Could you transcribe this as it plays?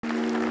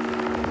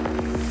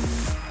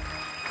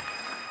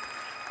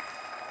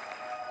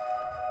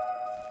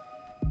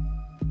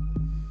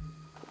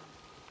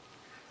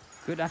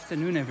Good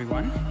afternoon,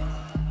 everyone.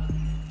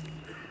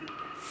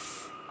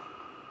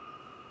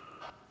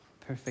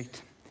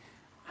 Perfect.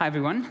 Hi,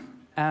 everyone.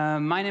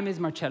 My name is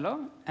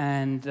Marcello,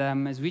 and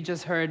as we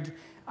just heard,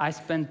 I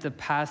spent the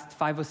past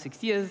 5 or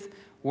 6 years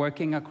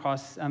working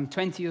across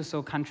 20 or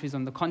so countries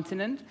on the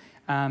continent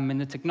in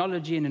the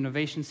technology and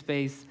innovation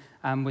space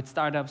with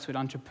startups, with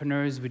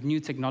entrepreneurs, with new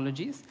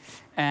technologies.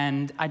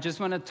 And I just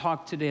want to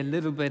talk today a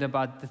little bit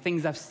about the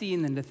things I've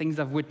seen and the things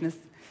I've witnessed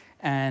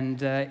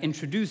and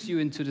introduce you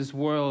into this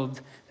world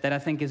that I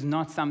think is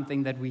not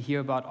something that we hear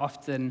about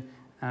often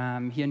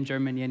here in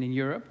Germany and in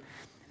Europe.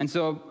 And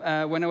so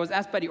when I was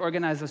asked by the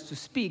organizers to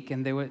speak,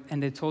 and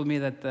they told me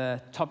that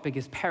the topic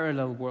is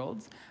parallel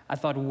worlds, I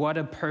thought, what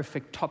a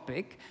perfect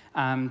topic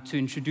to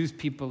introduce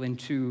people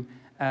into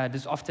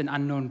this often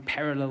unknown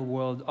parallel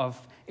world of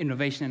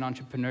innovation and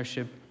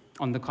entrepreneurship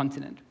on the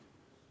continent.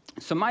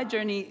 So my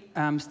journey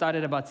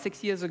started about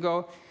 6 years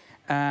ago.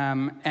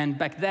 And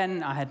back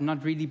then, I had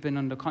not really been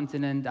on the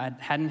continent. I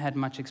hadn't had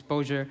much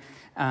exposure.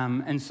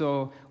 And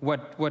so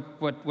what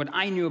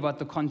I knew about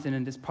the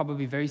continent is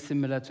probably very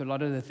similar to a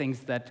lot of the things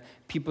that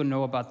people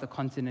know about the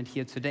continent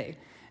here today.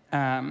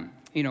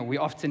 We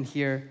often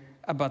hear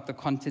about the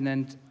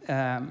continent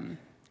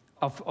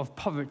of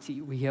poverty.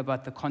 We hear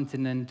about the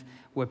continent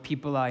where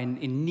people are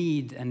in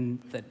need and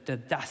the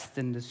dust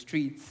in the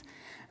streets.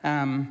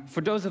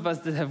 For those of us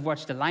that have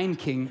watched The Lion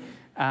King,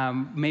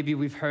 maybe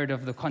we've heard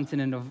of the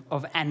continent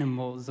of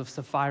animals, of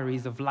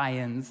safaris, of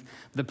lions,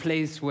 the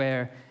place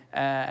where,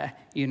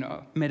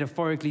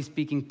 metaphorically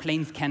speaking,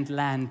 planes can't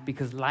land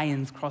because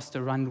lions cross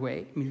the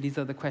runway. I mean, these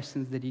are the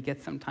questions that you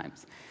get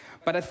sometimes.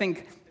 But I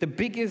think the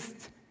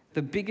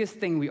biggest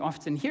thing we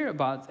often hear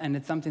about, and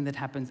it's something that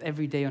happens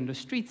every day on the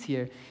streets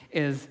here,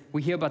 is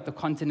we hear about the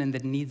continent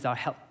that needs our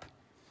help.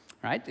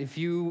 Right? If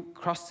you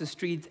cross the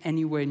streets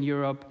anywhere in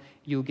Europe,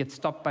 you'll get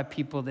stopped by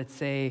people that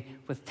say,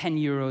 with 10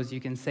 euros, you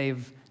can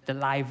save the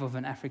life of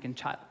an African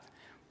child,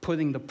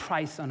 putting the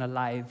price on a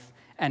life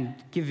and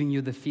giving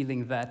you the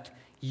feeling that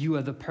you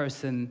are the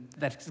person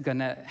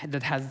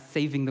that has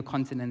saving the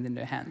continent in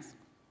their hands.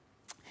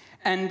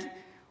 And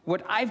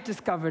what I've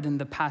discovered in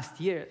the past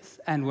years,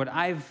 and what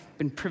I've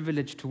been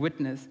privileged to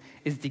witness,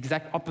 is the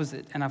exact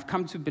opposite. And I've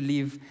come to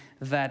believe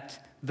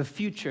that the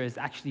future is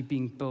actually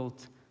being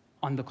built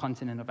on the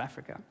continent of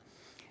Africa.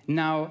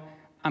 Now,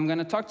 I'm going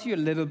to talk to you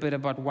a little bit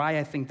about why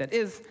I think that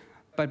is,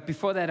 but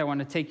before that, I want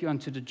to take you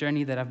onto the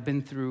journey that I've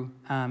been through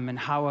and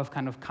how I've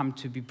kind of come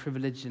to be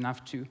privileged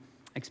enough to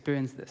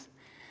experience this.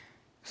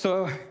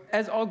 So,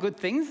 as all good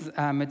things,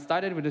 it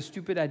started with a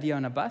stupid idea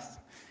on a bus.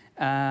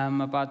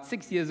 About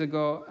 6 years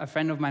ago, a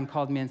friend of mine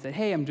called me and said,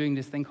 hey, I'm doing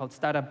this thing called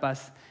Startup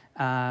Bus,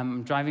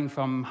 driving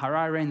from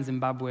Harare in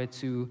Zimbabwe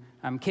to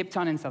Cape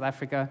Town in South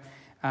Africa.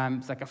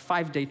 It's like a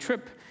 5-day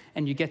trip,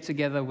 and you get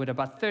together with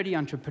about 30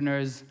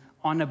 entrepreneurs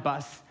on a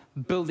bus,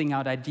 building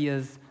out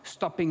ideas,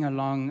 stopping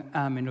along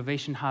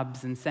innovation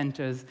hubs and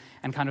centers,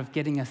 and kind of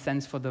getting a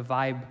sense for the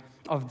vibe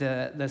of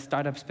the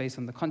startup space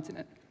on the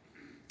continent.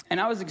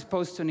 And I was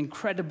exposed to an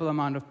incredible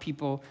amount of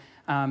people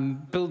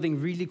building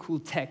really cool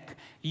tech,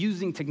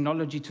 using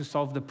technology to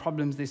solve the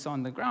problems they saw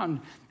on the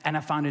ground, and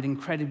I found it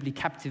incredibly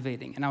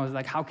captivating. And I was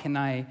like, how can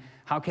I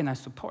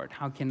support?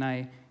 How can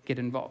I get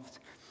involved?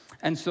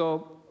 And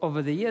so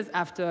over the years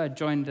after, I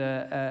joined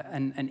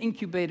an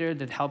incubator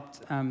that helped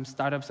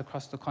startups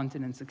across the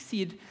continent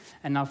succeed.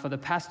 And now for the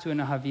past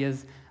 2.5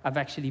 years, I've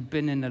actually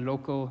been in a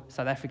local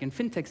South African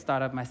fintech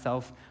startup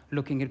myself,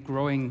 looking at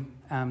growing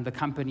the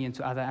company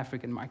into other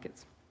African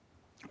markets.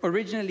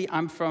 Originally,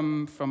 I'm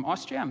from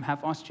Austria. I'm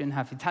half Austrian,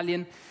 half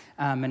Italian,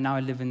 and now I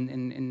live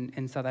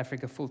in South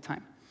Africa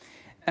full-time.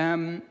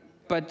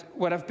 But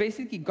what I've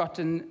basically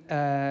gotten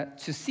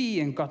to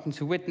see and gotten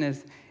to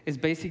witness is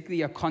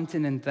basically a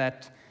continent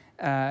that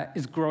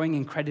is growing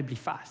incredibly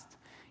fast.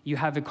 You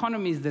have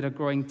economies that are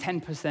growing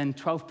 10%,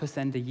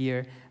 12% a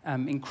year,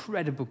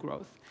 incredible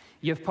growth.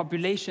 You have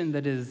population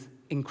that is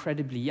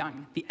incredibly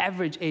young. The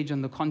average age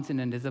on the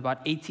continent is about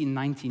 18,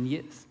 19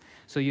 years.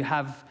 So you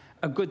have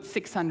a good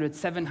 600,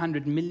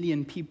 700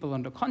 million people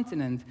on the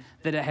continent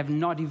that have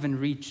not even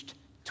reached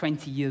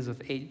 20 years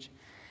of age.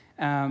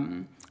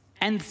 And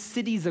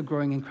cities are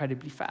growing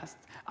incredibly fast.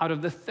 Out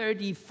of the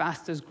 30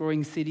 fastest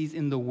growing cities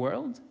in the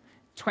world,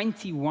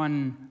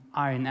 21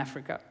 are in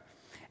Africa.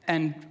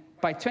 And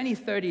by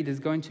 2030, there's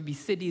going to be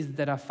cities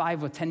that are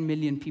 5 or 10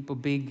 million people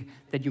big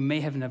that you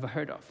may have never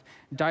heard of.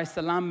 Dar es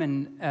Salaam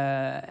and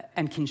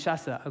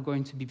Kinshasa are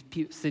going to be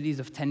cities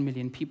of 10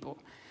 million people.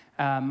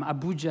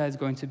 Abuja is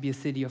going to be a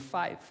city of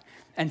 5.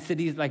 And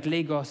cities like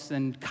Lagos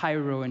and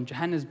Cairo and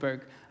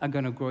Johannesburg are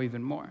going to grow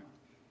even more.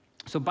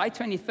 So by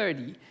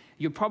 2030,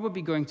 you're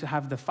probably going to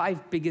have the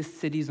 5 biggest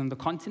cities on the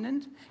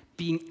continent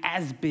being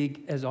as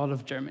big as all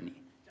of Germany,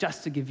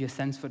 just to give you a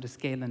sense for the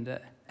scale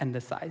and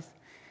the size.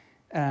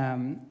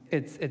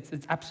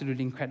 It's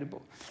absolutely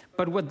incredible.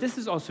 But what this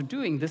is also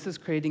doing, this is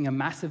creating a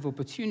massive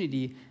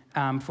opportunity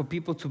for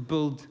people to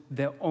build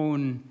their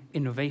own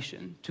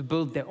innovation, to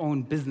build their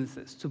own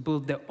businesses, to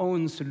build their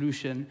own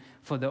solution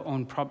for their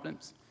own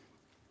problems.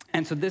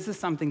 And so this is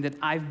something that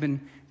I've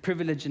been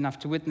privileged enough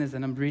to witness,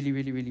 and I'm really,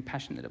 really, really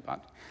passionate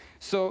about.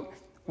 So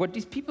what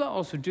these people are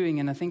also doing,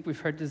 and I think we've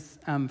heard this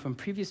from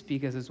previous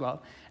speakers as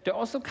well, they're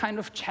also kind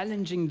of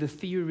challenging the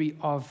theory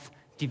of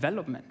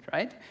development,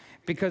 right?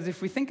 Because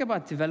if we think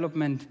about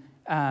development,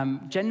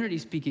 generally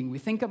speaking, we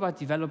think about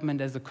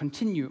development as a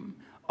continuum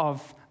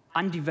of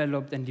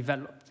undeveloped and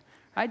developed,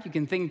 right? You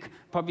can think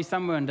probably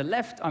somewhere on the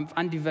left of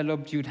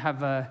undeveloped, you'd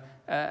have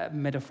a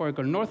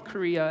metaphorical North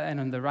Korea, and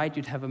on the right,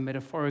 you'd have a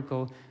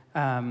metaphorical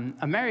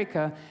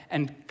America,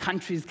 and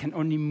countries can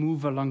only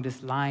move along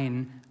this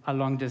line,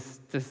 along this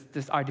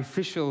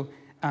artificial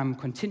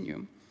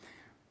continuum.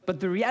 But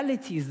the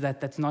reality is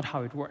that that's not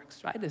how it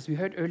works, right? As we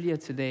heard earlier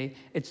today,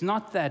 it's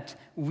not that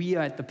we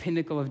are at the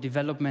pinnacle of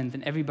development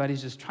and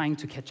everybody's just trying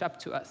to catch up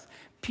to us.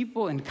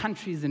 People and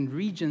countries and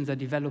regions are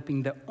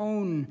developing their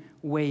own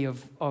way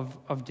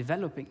of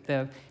developing.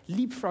 They're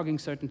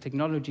leapfrogging certain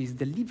technologies,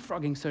 they're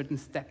leapfrogging certain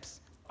steps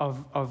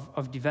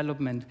of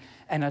development,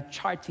 and are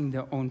charting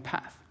their own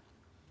path.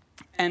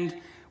 And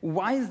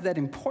why is that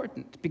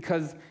important?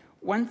 Because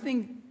one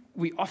thing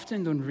we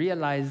often don't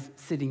realize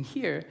sitting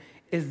here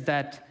is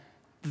that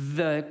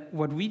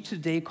what we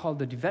today call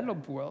the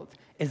developed world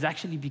is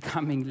actually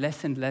becoming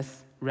less and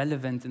less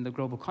relevant in the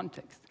global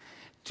context.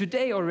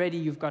 Today already,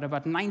 you've got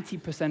about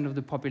 90% of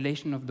the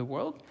population of the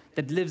world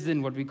that lives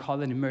in what we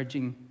call an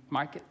emerging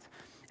market.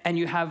 And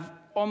you have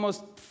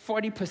almost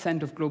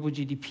 40% of global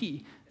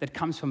GDP that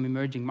comes from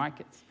emerging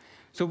markets.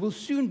 So we'll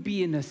soon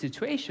be in a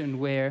situation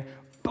where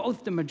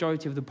both the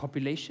majority of the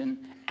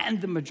population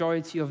and the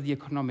majority of the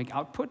economic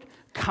output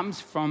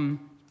comes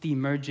from the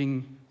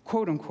emerging,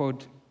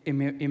 quote-unquote,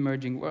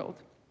 emerging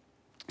world.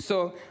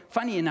 So,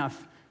 funny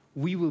enough,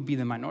 we will be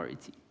the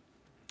minority.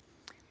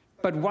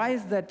 But why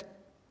is that?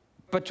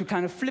 But to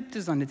kind of flip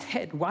this on its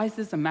head, why is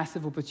this a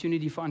massive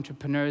opportunity for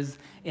entrepreneurs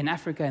in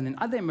Africa and in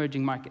other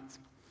emerging markets?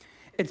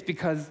 It's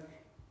because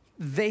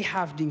they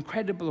have the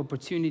incredible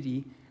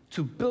opportunity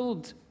to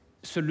build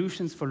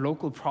solutions for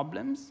local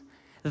problems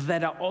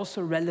that are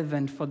also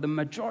relevant for the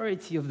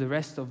majority of the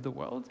rest of the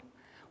world,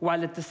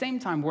 while at the same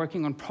time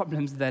working on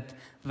problems that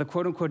the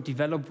quote-unquote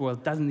developed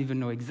world doesn't even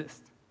know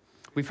exist.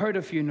 We've heard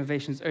a few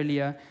innovations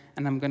earlier,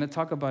 and I'm going to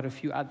talk about a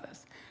few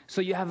others. So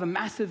you have a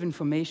massive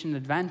information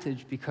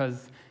advantage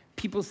because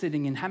people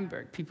sitting in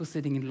Hamburg, people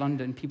sitting in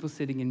London, people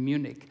sitting in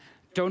Munich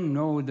don't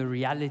know the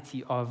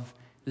reality of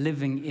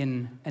living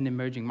in an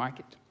emerging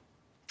market.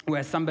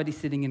 Whereas somebody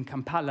sitting in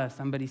Kampala,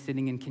 somebody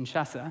sitting in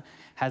Kinshasa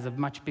has a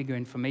much bigger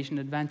information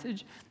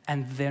advantage,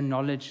 and their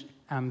knowledge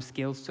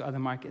scales to other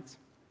markets.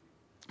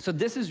 So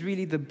this is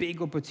really the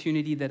big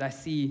opportunity that I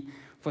see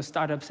for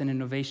startups and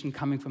innovation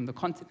coming from the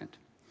continent.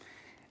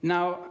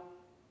 Now,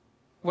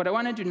 what I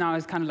want to do now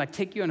is kind of like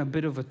take you on a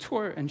bit of a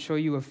tour and show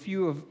you a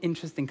few of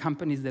interesting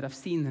companies that I've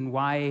seen and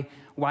why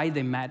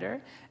they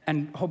matter,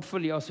 and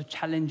hopefully also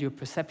challenge your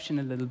perception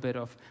a little bit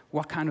of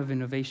what kind of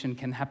innovation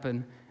can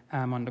happen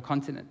on the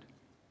continent.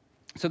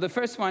 So the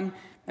first one,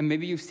 and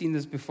maybe you've seen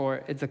this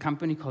before, it's a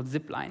company called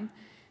Zipline.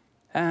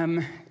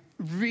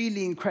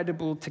 Really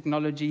incredible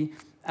technology.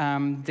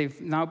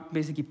 They've now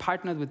basically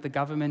partnered with the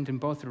government in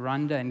both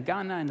Rwanda and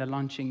Ghana and are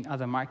launching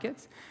other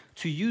markets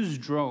to use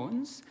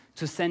drones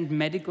to send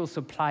medical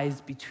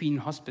supplies between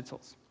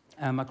hospitals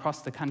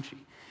across the country.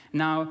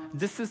 Now,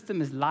 this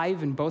system is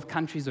live in both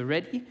countries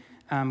already,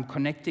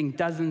 connecting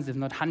dozens, if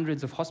not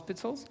hundreds, of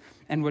hospitals.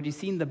 And what you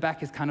see in the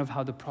back is kind of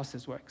how the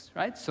process works,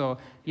 right? So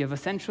you have a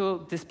central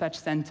dispatch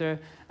center,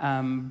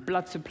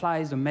 blood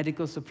supplies or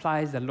medical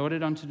supplies are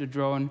loaded onto the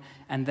drone,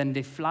 and then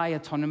they fly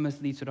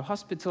autonomously to the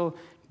hospital,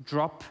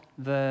 drop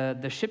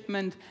the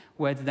shipment,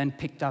 where it's then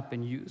picked up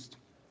and used.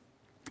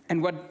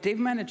 And what they've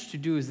managed to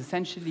do is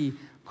essentially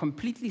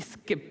completely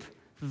skip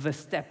the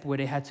step where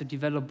they had to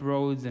develop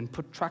roads and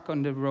put truck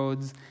on the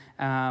roads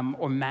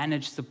or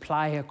manage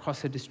supply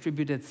across a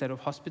distributed set of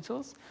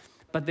hospitals.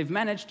 But they've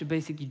managed to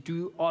basically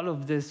do all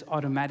of this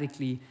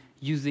automatically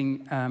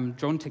using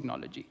drone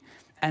technology.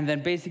 And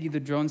then basically the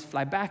drones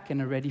fly back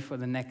and are ready for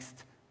the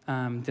next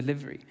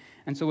delivery.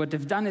 And so what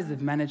they've done is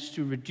they've managed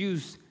to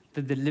reduce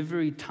the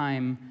delivery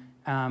time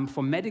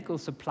for medical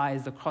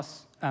supplies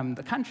across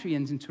the country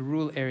and into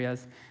rural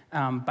areas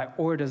by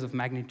orders of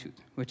magnitude,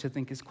 which I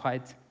think is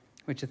quite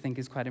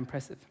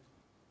impressive.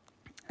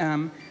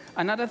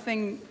 Another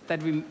thing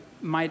that we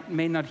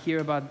may not hear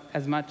about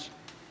as much,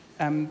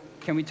 can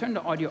we turn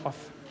the audio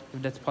off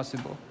if that's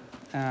possible?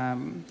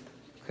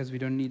 Because we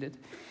don't need it.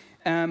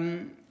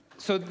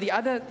 So the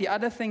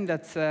other thing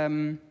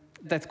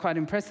that's quite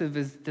impressive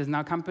is there's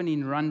now a company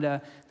in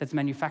Rwanda that's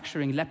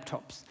manufacturing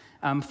laptops.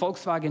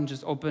 Volkswagen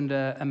just opened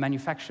a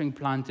manufacturing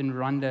plant in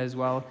Rwanda as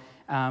well,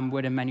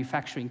 where they're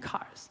manufacturing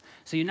cars.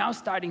 So you're now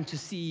starting to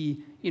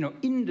see,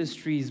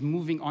 industries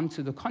moving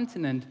onto the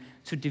continent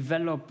to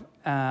develop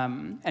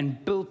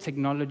and build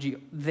technology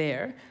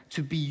there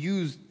to be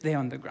used there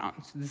on the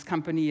ground. So this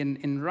company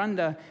in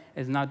Rwanda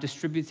is now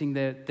distributing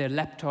their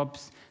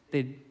laptops.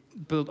 They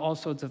build all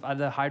sorts of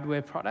other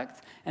hardware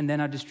products, and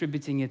then are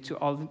distributing it to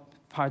all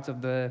parts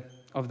of the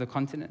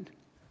continent.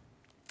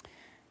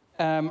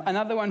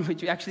 Another one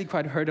which we actually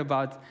quite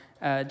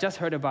just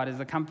heard about, is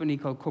a company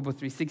called Kobo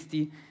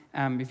 360.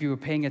 If you were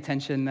paying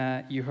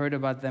attention, you heard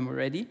about them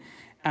already.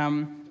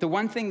 The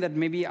one thing that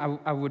maybe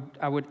I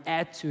would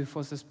add to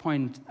Fosa's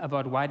point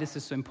about why this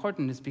is so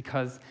important is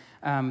because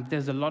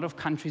there's a lot of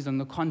countries on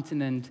the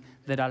continent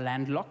that are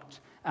landlocked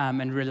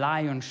and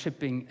rely on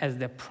shipping as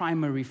their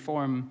primary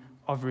form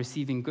of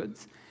receiving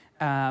goods,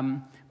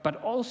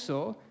 but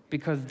also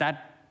because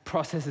that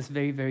process is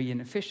very, very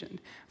inefficient.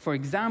 For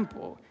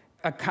example,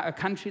 a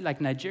country like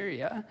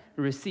Nigeria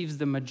receives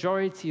the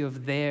majority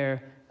of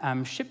their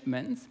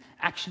shipments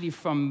actually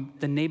from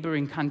the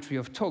neighboring country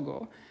of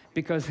Togo,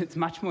 because it's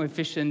much more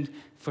efficient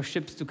for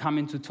ships to come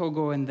into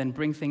Togo and then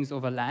bring things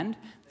over land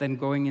than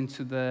going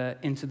into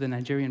the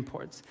Nigerian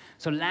ports.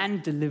 So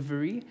land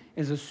delivery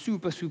is a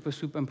super, super,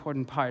 super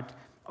important part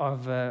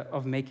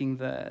of making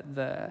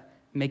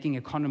making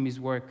economies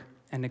work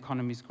and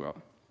economies grow.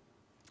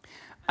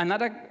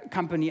 Another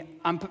company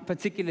I'm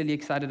particularly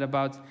excited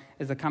about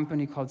is a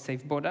company called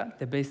Safe Boda.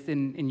 They're based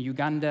in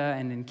Uganda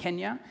and in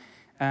Kenya.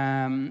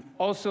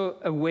 Also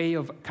a way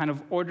of kind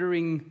of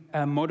ordering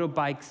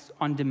motorbikes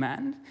on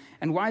demand.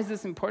 And why is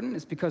this important?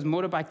 It's because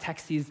motorbike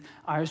taxis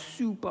are a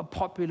super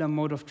popular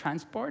mode of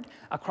transport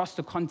across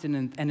the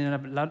continent and in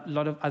a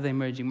lot of other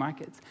emerging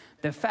markets.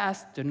 They're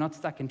fast, they're not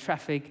stuck in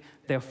traffic,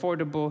 they're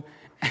affordable,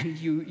 and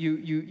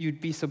you'd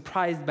be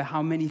surprised by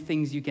how many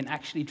things you can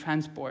actually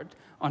transport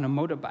on a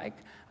motorbike.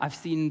 I've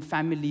seen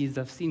families,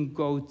 I've seen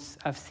goats,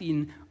 I've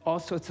seen all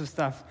sorts of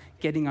stuff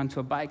getting onto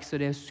a bike. So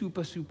they're a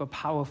super, super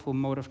powerful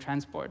mode of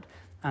transport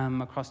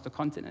across the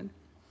continent.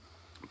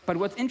 But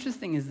what's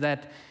interesting is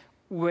that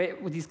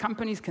these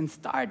companies can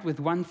start with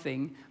one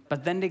thing,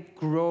 but then they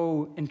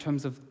grow in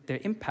terms of their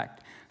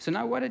impact. So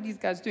now what are these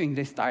guys doing?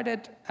 They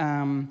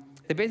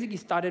basically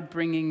started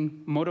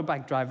bringing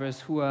motorbike drivers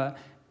who are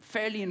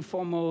fairly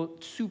informal,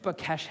 super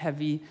cash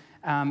heavy,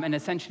 and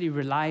essentially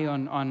rely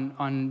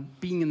on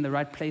being in the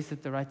right place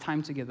at the right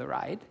time to get the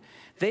ride.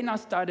 They now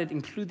started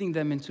including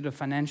them into the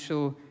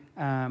financial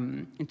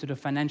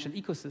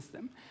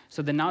ecosystem.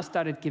 So they now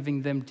started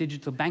giving them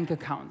digital bank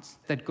accounts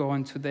that go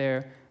on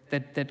their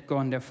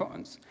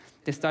phones.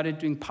 They started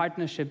doing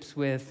partnerships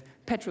with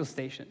petrol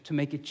stations to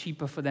make it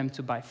cheaper for them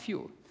to buy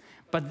fuel.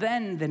 But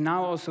then they're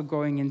now also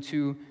going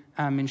into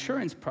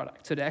insurance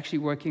products. So they're actually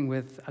working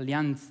with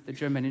Allianz, the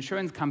German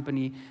insurance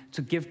company,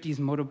 to give these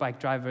motorbike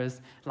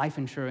drivers life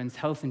insurance,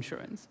 health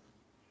insurance.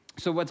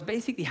 So what's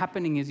basically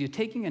happening is you're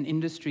taking an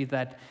industry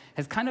that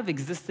has kind of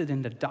existed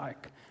in the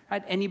dark,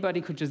 right?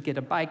 Anybody could just get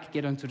a bike,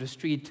 get onto the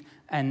street,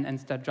 and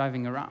start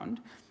driving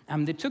around.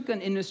 They took an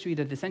industry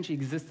that essentially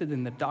existed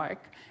in the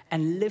dark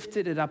and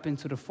lifted it up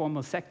into the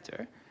formal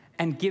sector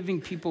and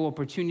giving people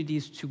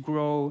opportunities to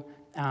grow,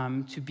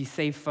 to be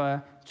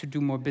safer, to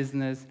do more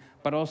business,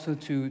 but also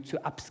to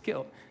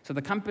upskill. So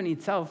the company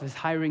itself is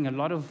hiring a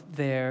lot of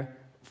their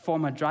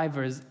former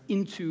drivers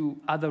into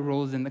other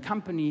roles in the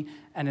company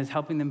and is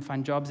helping them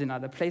find jobs in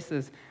other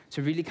places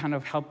to really kind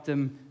of help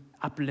them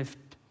uplift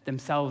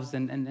themselves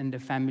and their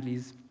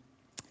families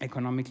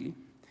economically.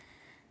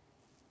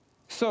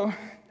 So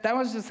that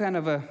was just kind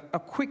of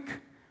a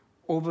quick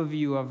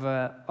overview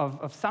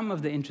of some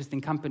of the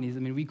interesting companies.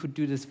 I mean, we could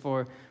do this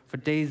for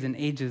days and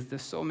ages.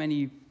 There's so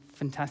many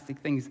fantastic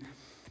things.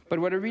 But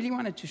what I really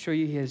wanted to show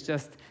you here is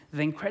just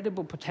the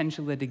incredible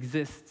potential that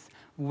exists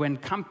when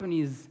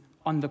companies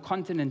on the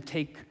continent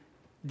take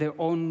their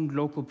own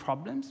local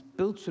problems,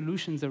 build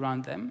solutions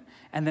around them,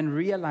 and then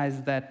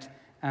realize that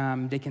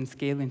they can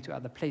scale into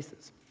other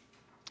places.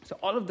 So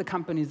all of the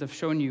companies I've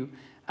shown you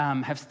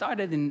have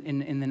started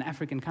in an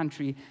African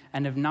country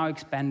and have now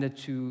expanded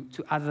to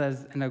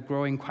others and are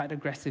growing quite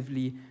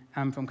aggressively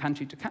from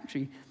country to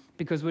country.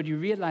 Because what you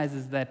realize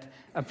is that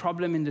a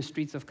problem in the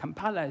streets of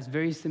Kampala is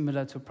very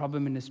similar to a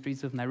problem in the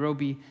streets of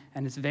Nairobi,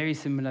 and it's very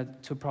similar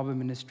to a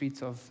problem in the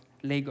streets of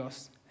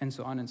Lagos, and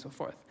so on and so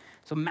forth.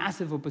 So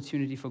massive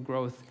opportunity for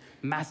growth,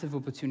 massive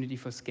opportunity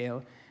for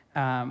scale,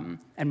 and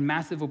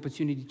massive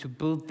opportunity to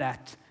build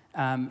that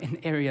in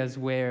areas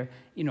where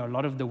a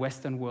lot of the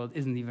Western world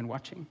isn't even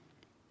watching.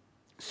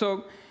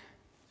 So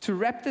to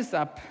wrap this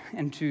up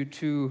and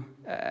to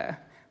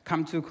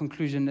come to a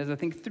conclusion, there's, I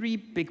think, 3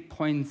 big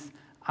points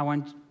I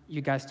want you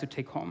guys to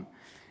take home.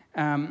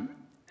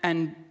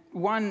 And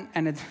one,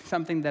 and it's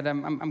something that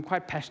I'm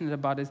quite passionate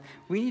about, is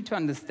we need to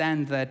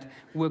understand that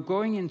we're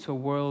going into a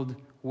world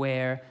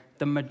where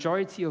the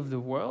majority of the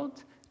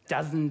world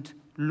doesn't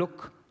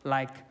look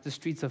like the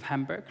streets of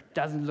Hamburg,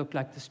 doesn't look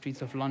like the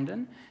streets of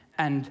London,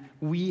 and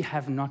we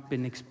have not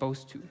been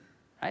exposed to,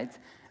 right?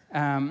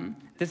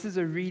 This is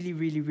a really,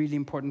 really, really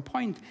important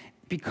point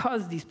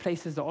because these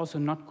places are also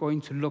not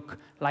going to look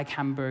like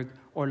Hamburg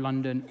or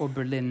London or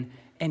Berlin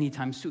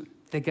anytime soon.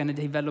 They're going to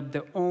develop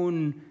their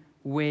own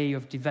way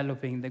of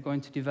developing. They're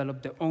going to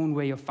develop their own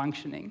way of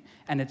functioning,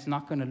 and it's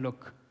not going to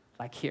look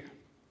like here.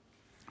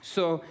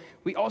 So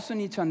we also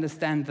need to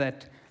understand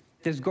that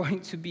there's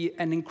going to be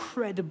an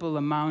incredible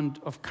amount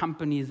of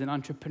companies and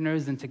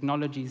entrepreneurs and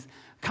technologies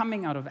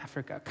coming out of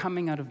Africa,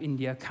 coming out of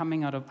India,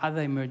 coming out of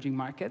other emerging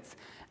markets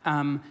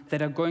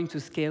that are going to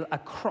scale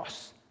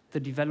across the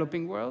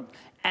developing world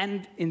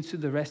and into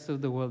the rest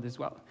of the world as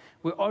well.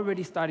 We're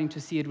already starting to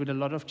see it with a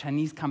lot of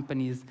Chinese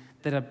companies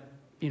that are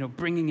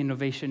bringing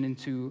innovation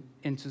into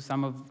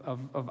some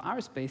of our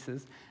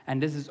spaces,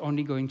 and this is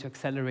only going to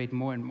accelerate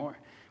more and more.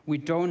 We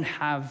don't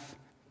have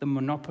the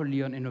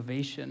monopoly on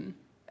innovation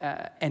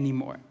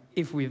anymore,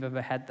 if we've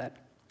ever had that.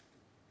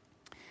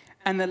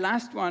 And the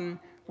last one,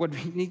 what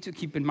we need to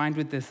keep in mind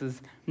with this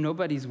is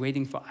nobody's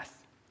waiting for us.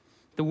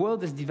 The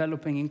world is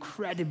developing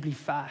incredibly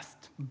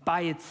fast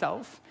by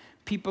itself.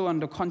 People on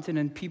the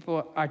continent,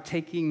 people are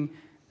taking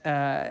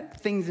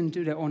things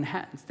into their own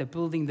hands. They're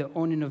building their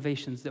own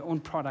innovations, their own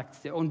products,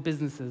 their own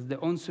businesses,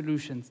 their own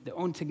solutions, their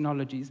own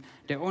technologies,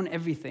 their own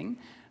everything.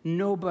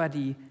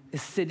 Nobody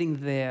is sitting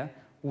there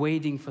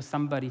waiting for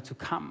somebody to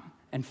come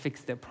and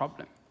fix their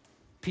problem.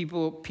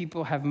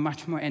 People have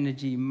much more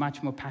energy,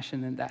 much more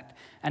passion than that.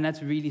 And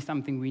that's really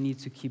something we need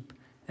to keep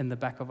in the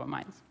back of our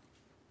minds.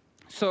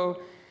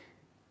 So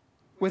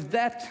with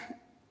that,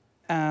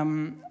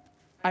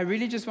 I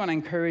really just want to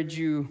encourage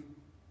you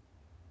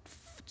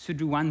to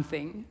do one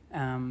thing,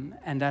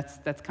 and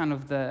that's kind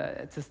of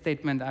it's a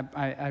statement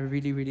I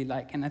really, really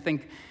like. And I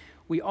think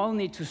we all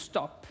need to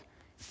stop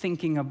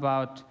thinking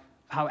about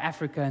how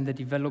Africa and the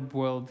developed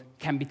world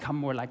can become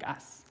more like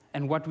us,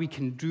 and what we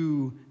can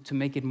do to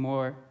make it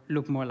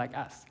look more like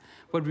us.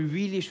 What we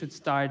really should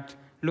start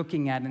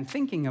looking at and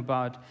thinking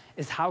about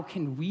is how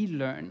can we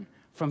learn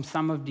from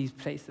some of these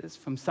places,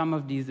 from some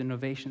of these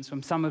innovations,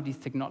 from some of these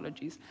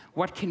technologies?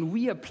 What can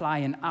we apply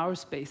in our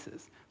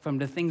spaces from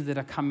the things that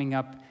are coming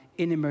up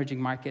in emerging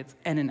markets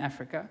and in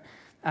Africa,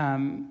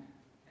 and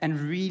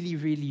really,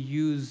 really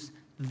use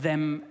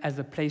them as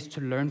a place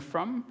to learn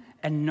from,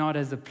 and not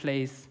as a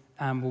place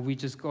where we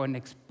just go and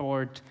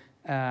export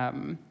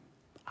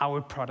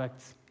our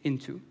products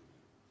into.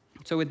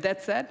 So with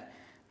that said,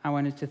 I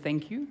wanted to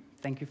thank you.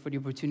 Thank you for the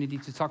opportunity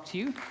to talk to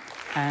you.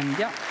 And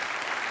yeah.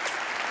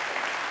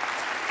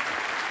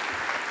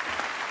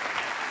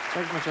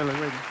 Thanks,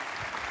 Marcello.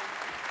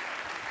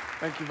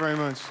 Thank you very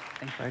much.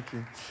 Thank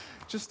you.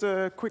 Just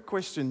a quick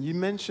question. You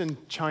mentioned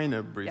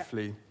China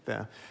briefly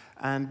there.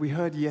 And we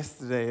heard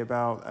yesterday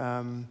about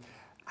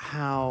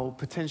how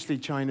potentially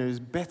China is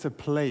better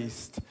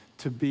placed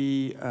to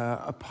be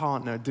a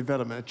partner,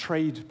 a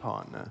trade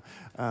partner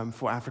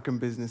for African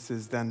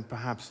businesses than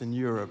perhaps in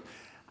Europe.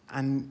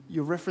 And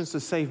your reference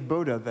to Safe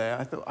Boda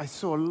there, I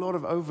saw a lot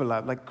of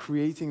overlap, like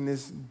creating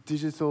this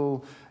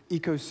digital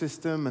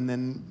ecosystem and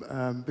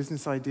then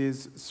business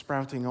ideas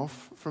sprouting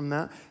off from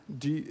that.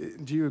 Do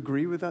you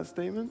agree with that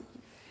statement?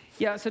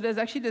 Yeah, so there's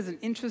an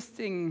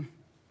interesting,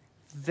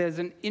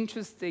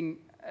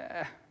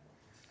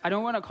 I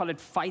don't want to call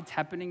it fight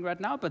happening right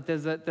now, but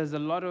there's a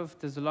lot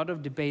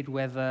of debate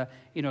whether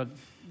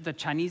the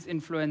Chinese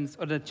influence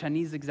or the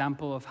Chinese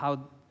example of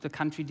how the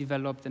country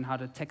developed and how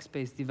the tech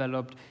space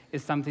developed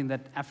is something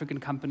that African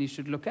companies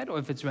should look at, or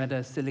if it's rather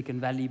a Silicon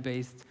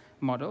Valley-based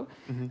model.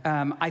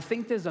 Mm-hmm. I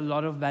think there's a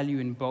lot of value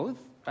in both.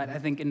 Right? I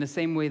think in the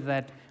same way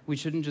that we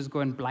shouldn't just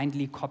go and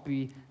blindly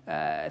copy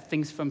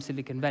things from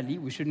Silicon Valley,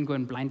 we shouldn't go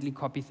and blindly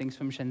copy things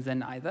from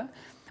Shenzhen either.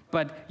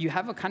 But you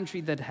have a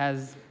country that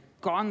has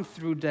gone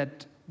through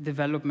that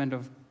development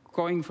of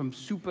going from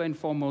super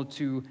informal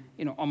to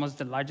almost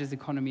the largest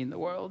economy in the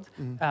world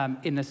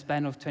in a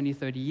span of 20,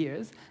 30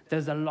 years.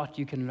 There's a lot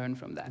you can learn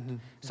from that. Mm-hmm.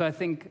 So I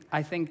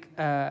think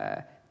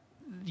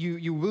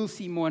you will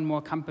see more and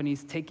more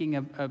companies taking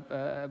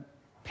a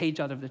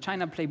page out of the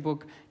China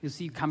playbook. You'll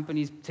see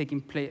companies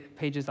taking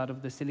pages out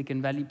of the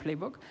Silicon Valley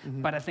playbook.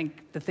 Mm-hmm. But I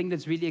think the thing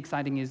that's really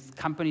exciting is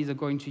companies are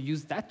going to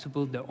use that to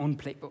build their own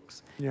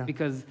playbooks. Yeah.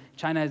 Because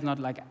China is not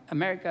like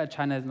America,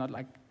 China is not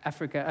like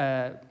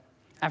Africa,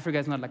 Africa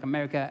is not like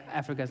America,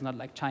 Africa is not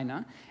like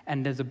China,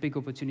 and there's a big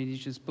opportunity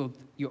to just build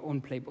your own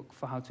playbook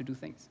for how to do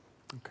things.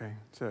 Okay,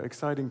 so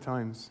exciting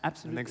times.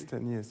 Absolutely. The next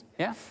 10 years.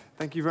 Yeah.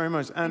 Thank you very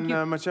much. And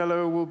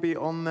Marcello will be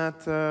on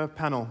that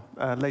panel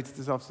later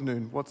this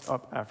afternoon, What's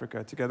Up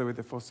Africa, together with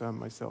Efosa and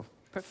myself.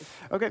 Perfect.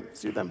 Okay,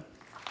 see you then.